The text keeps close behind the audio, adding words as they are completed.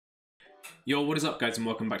Yo, what is up guys and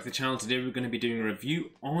welcome back to the channel. Today we're going to be doing a review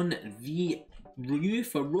on the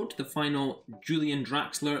UEFA Road to the Final Julian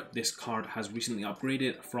Draxler. This card has recently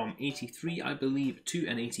upgraded from 83 I believe to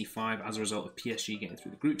an 85 as a result of PSG getting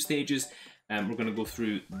through the group stages. We're going to go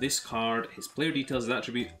through this card, his player details, his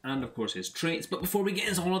attribute, and of course his traits. But before we get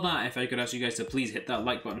into all of that, if I could ask you guys to please hit that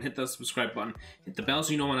like button, hit that subscribe button, hit the bell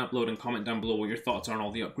so you know when I upload, and comment down below what your thoughts are on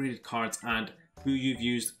all the upgraded cards and who you've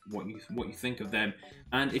used, what you think of them,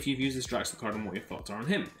 and if you've used this Draxler card and what your thoughts are on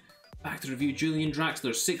him. Back to review Julian Draxler,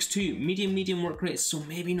 6'2", medium work rate, so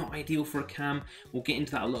maybe not ideal for a cam. We'll get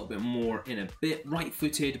into that a little bit more in a bit.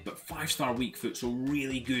 Right-footed, but 5-star weak foot, so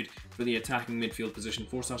really good for the attacking midfield position.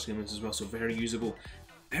 4-star skill moves as well, so very usable.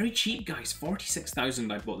 Very cheap, guys.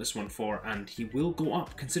 46,000 I bought this one for, and he will go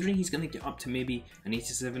up. Considering he's going to get up to maybe an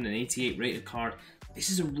 87, an 88 rated card, this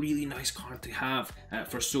is a really nice card to have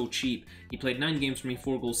for so cheap. He played 9 games for me,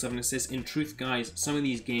 4 goals, 7 assists. In truth, guys, some of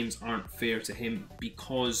these games aren't fair to him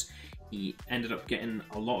because he ended up getting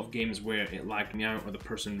a lot of games where it lagged me out or the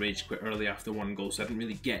person rage quit early after 1 goal, so I didn't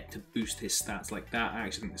really get to boost his stats like that. I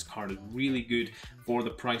actually think this card is really good for the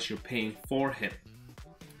price you're paying for him.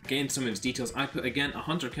 Again, some of his details, I put again a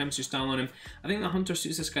Hunter chemistry style on him. I think the Hunter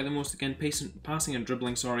suits this guy the most. Again, passing and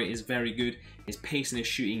dribbling, is very good. His pace and his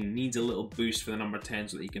shooting needs a little boost for the number 10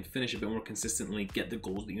 so that he can finish a bit more consistently, get the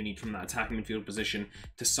goals that you need from that attacking midfield position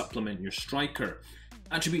to supplement your striker.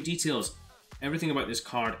 Attribute details. Everything about this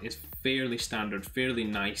card is fairly standard, fairly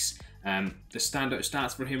nice. The standout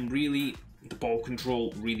stats for him, really, the ball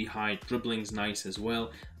control really high, dribbling's nice as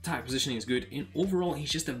well, attack positioning is good, and overall he's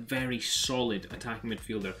just a very solid attacking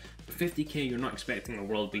midfielder. For 50k you're not expecting a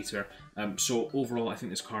world beater, so overall I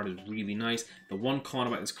think this card is really nice. The one con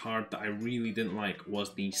about this card that I really didn't like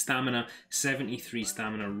was the stamina. 73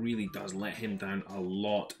 stamina really does let him down a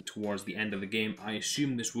lot towards the end of the game. I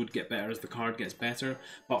assume this would get better as the card gets better,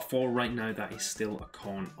 but for right now that is still a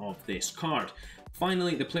con of this card.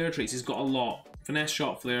 Finally, the player traits, he's got a lot. Finesse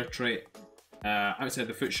shot, flair trait, outside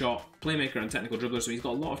the foot shot, playmaker and technical dribbler, so he's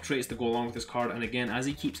got a lot of traits to go along with this card, and again, as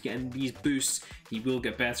he keeps getting these boosts, he will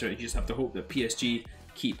get better. You just have to hope that PSG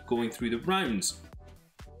keep going through the rounds.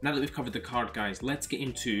 Now that we've covered the card, guys, let's get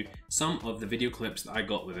into some of the video clips that I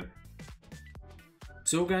got with him.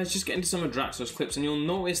 So guys, just get into some of Draxler's clips, and you'll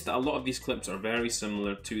notice that a lot of these clips are very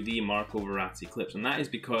similar to the Marco Verratti clips, and that is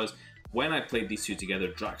because when I played these two together,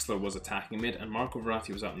 Draxler was attacking mid and Marco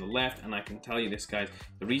Verratti was out on the left, and I can tell you this, guys,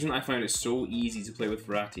 the reason I found it so easy to play with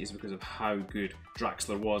Verratti is because of how good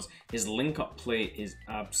Draxler was. His link-up play is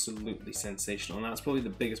absolutely sensational, and that's probably the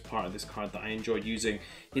biggest part of this card that I enjoyed using.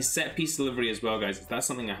 His set-piece delivery as well, guys, that's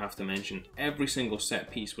something I have to mention. Every single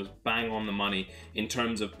set piece was bang on the money in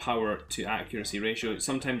terms of power to accuracy ratio.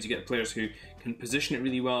 Sometimes you get players who can position it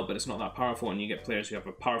really well, but it's not that powerful, and you get players who have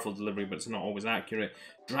a powerful delivery, but it's not always accurate.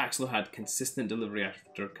 Draxler had consistent delivery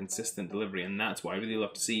after consistent delivery, and that's what I really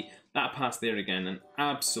love to see. That pass there again, an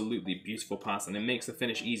absolutely beautiful pass, and it makes the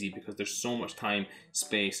finish easy because there's so much time,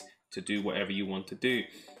 space to do whatever you want to do.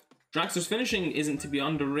 Draxler's finishing isn't to be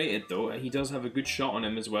underrated though. He does have a good shot on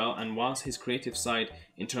him as well, and whilst his creative side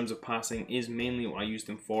in terms of passing is mainly what I used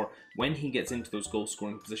him for, when he gets into those goal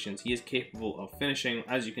scoring positions, he is capable of finishing.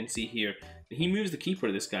 As you can see here, he moves the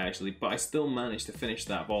keeper, this guy actually, but I still managed to finish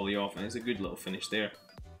that volley off, and it's a good little finish there.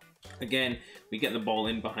 Again, we get the ball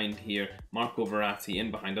in behind here, Marco Verratti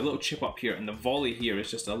in behind, a little chip up here, and the volley here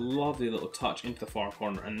is just a lovely little touch into the far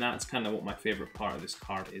corner, and that's kind of what my favourite part of this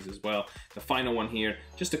card is as well. The final one here,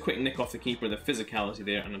 just a quick nick off the keeper, the physicality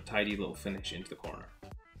there, and a tidy little finish into the corner.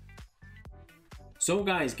 So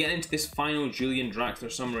guys, get into this final Julian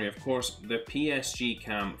Draxler summary. Of course, the PSG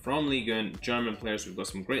cam from Ligue 1, German players who've got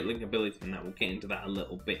some great linkability, and that we'll get into that a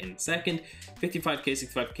little bit in a second. 55k,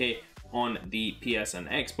 65k on the PS and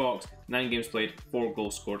Xbox, 9 games played, 4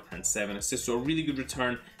 goals scored, and 7 assists, so a really good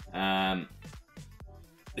return.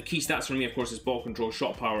 The key stats for me, of course, is ball control,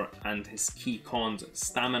 shot power, and his key cons,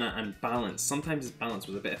 stamina and balance. Sometimes his balance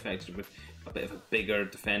was a bit affected with a bit of a bigger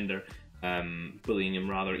defender bullying him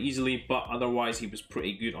rather easily, but otherwise he was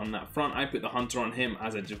pretty good on that front. I put the Hunter on him,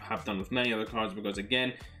 as I have done with many other cards, because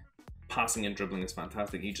again, passing and dribbling is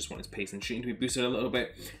fantastic. You just want his pace and shooting to be boosted a little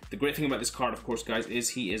bit. The great thing about this card, of course, guys, is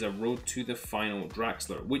he is a road to the final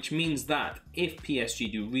Draxler, which means that if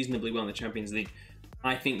PSG do reasonably well in the Champions League,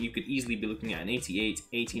 I think you could easily be looking at an 88,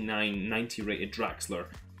 89, 90 rated Draxler,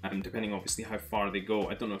 depending obviously how far they go.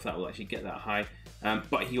 I don't know if that will actually get that high,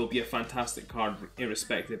 but he will be a fantastic card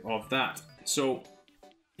irrespective of that. So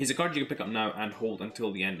he's a card you can pick up now and hold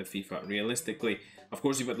until the end of FIFA, realistically. Of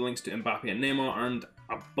course, you've got the links to Mbappe and Neymar, and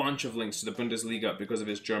a bunch of links to the Bundesliga because of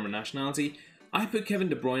his German nationality. I put Kevin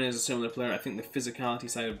De Bruyne as a similar player. I think the physicality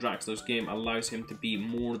side of Draxler's game allows him to be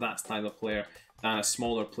more that style of player than a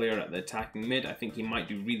smaller player at the attacking mid. I think he might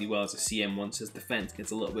do really well as a CM once his defense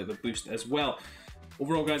gets a little bit of a boost as well.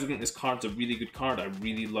 Overall, guys, I think this card's a really good card. I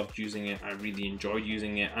really loved using it. I really enjoyed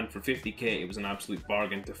using it. And for 50k, it was an absolute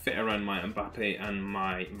bargain to fit around my Mbappe and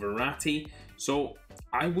my Verratti. So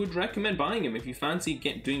I would recommend buying him if you fancy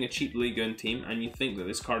doing a cheap Ligue 1 team and you think that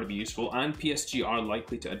this card would be useful. And PSG are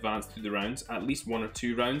likely to advance through the rounds, at least 1 or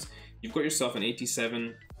 2 rounds. You've got yourself an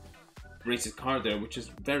 87 rated card there, which is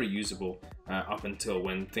very usable up until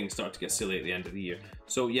when things start to get silly at the end of the year.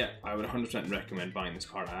 So yeah, I would 100% recommend buying this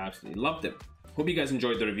card. I absolutely loved it. Hope you guys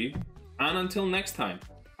enjoyed the review, and until next time,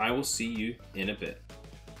 I will see you in a bit.